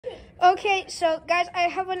Okay, so guys, I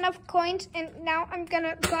have enough coins, and now I'm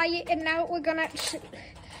gonna buy it, and now we're gonna...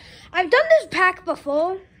 I've done this pack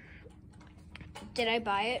before. Did I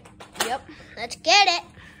buy it? Yep. Let's get it.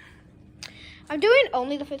 I'm doing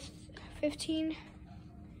only the 15.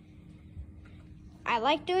 I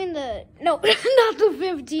like doing the... No, not the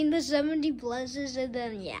 15, the 70 pluses, and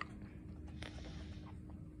then, yeah.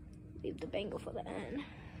 Leave the bangle for the end.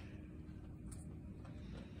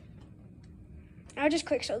 I'll just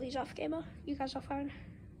quick sell these off camera. You guys are fine.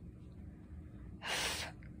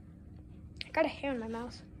 I got a hair in my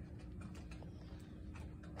mouth.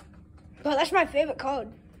 Well, that's my favorite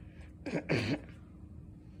code.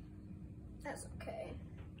 That's okay.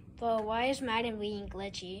 Well, why is Madden being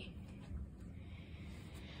glitchy?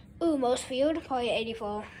 Ooh, most field, probably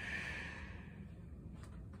 84.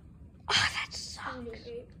 Oh, that sucks.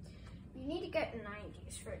 You need to get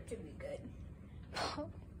 90s for it to be good.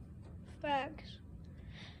 Facts.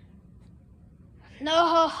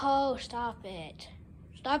 No, stop it.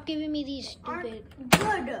 Stop giving me these stupid...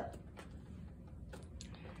 Good.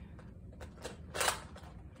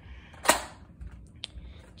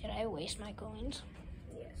 Did I waste my coins?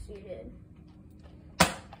 Yes, you did.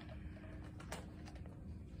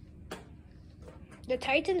 The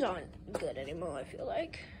Titans aren't good anymore, I feel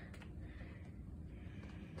like.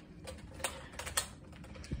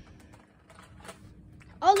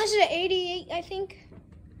 Oh, this is an 88, I think.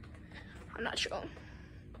 I'm not sure.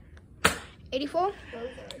 84?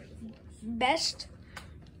 Best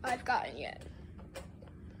I've gotten yet.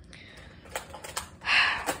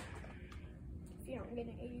 If you don't get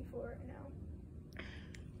an 84 right now.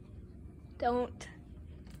 Don't.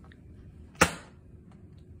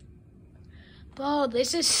 Bro,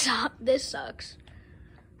 this sucks.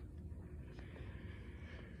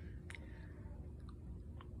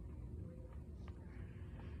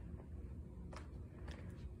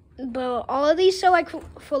 But all of these are like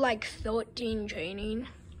for like 13 training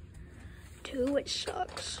too, which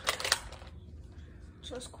sucks.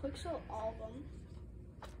 So let's quick sell all of them.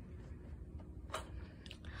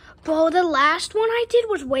 Bro, the last one I did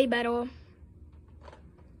was way better.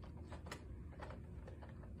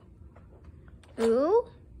 Ooh.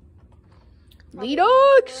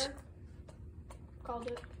 V-Dogs. Called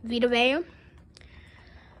it. Vita Vea.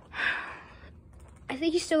 I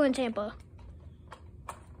think he's still in Tampa.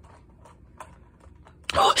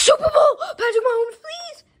 Super Bowl! Patrick Mahomes,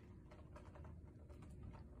 please!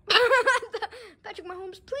 Patrick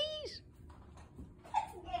Mahomes, please!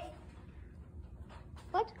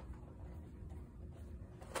 What?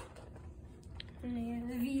 Yeah,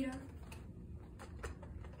 the Vita.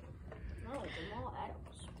 No, Jamal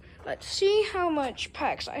Adams. Let's see how much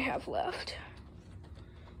packs I have left.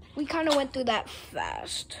 We kind of went through that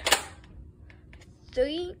fast.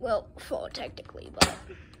 3? Well, 4 technically, but...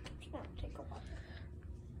 It's gonna take a while.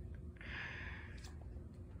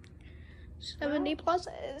 70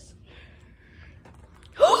 pluses.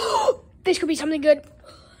 This could be something good.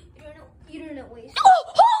 You didn't waste. Oh,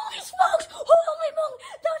 holy smokes! Holy moly!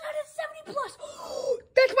 That was out of 70 plus.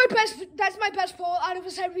 That's my best pull out of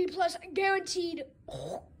a 70 plus, guaranteed.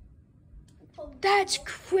 That's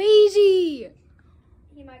crazy.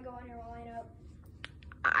 He might go on your lineup.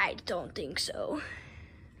 I don't think so.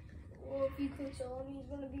 Well, if you could sell him, he's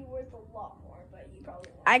gonna be worth a lot more, but you probably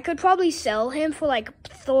won't. I could probably sell him for like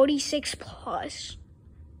 36 plus.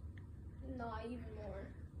 Nah, even more.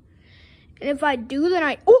 And if I do, then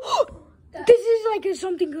I... Oh! This is like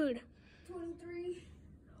something good. 23.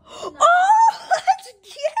 Oh! Let's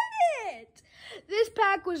get it! This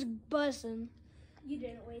pack was bussin'. You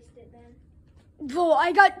didn't waste it then. Bro,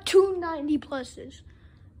 I got 290 pluses.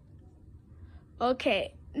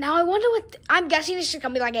 Okay, now I wonder what... I'm guessing this is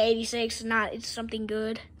going to be like an 86. It's something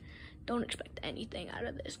good. Don't expect anything out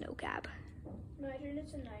of this, no cap. Imagine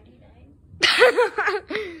it's a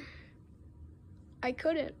 99. I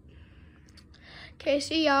couldn't. Okay,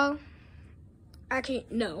 see y'all. Actually,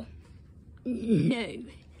 no. No.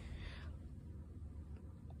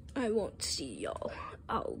 I won't see y'all.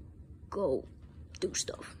 I'll go do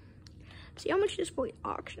stuff. See how much this boy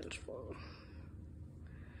auctions for.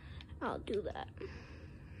 I'll do that.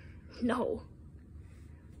 No.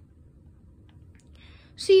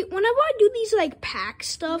 See, whenever I do these like pack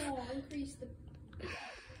stuff, No, increase the...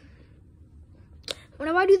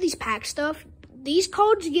 whenever I do these pack stuff, these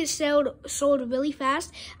codes get sold really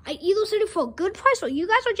fast. I either sell it for a good price or you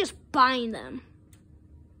guys are just buying them.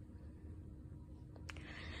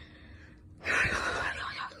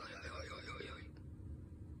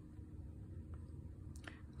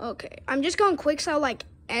 Okay, I'm just going quick sell like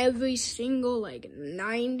every single like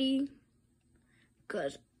 90.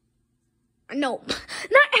 Cause no,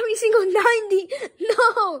 Not every single 90.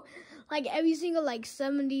 No. Like every single like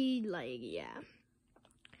 70, like yeah.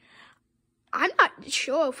 I'm not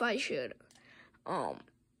sure if I should. I don't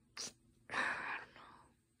know.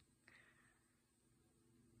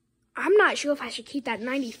 I'm not sure if I should keep that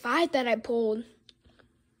 95 that I pulled.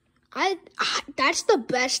 That's the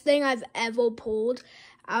best thing I've ever pulled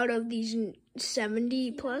out of these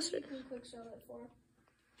 70 plus.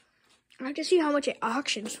 I have to see how much it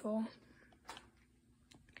auctions for.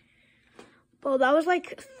 Bro, that was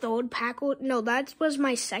like third pack. No, that was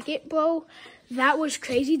my second, bro. That was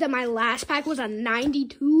crazy that my last pack was a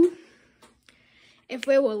 92. If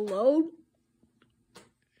it were low.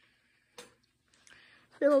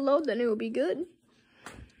 If it were low, then it would be good.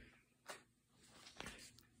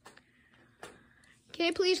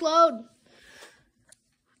 Okay, please load.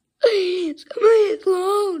 Please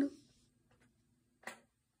load.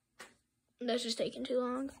 This is taking too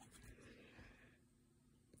long.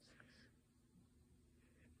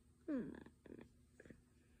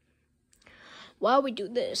 While we do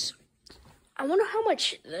this, I wonder how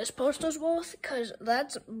much this poster's worth, because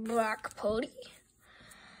that's Brock Purdy.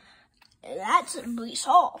 And that's Brees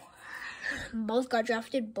Hall. Both got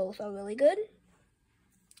drafted, both are really good.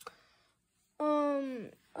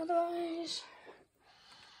 Otherwise,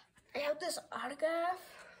 I have this autograph.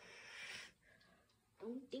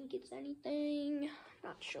 Don't think it's anything.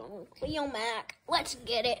 Not sure. Cleo Mac. Let's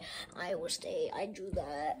get it. Iowa State. I drew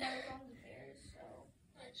that.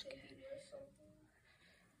 Let's get it.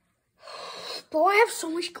 Bro, I have so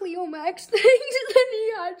much Cleo Max things that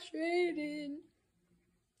he got traded.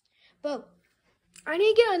 But I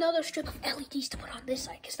need to get another strip of LEDs to put on this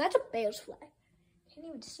side, because that's a Bears flag. Can't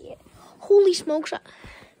even see it. Holy smokes.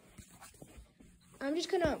 I'm just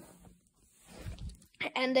gonna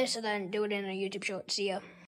end this and then do it in a YouTube short. See ya.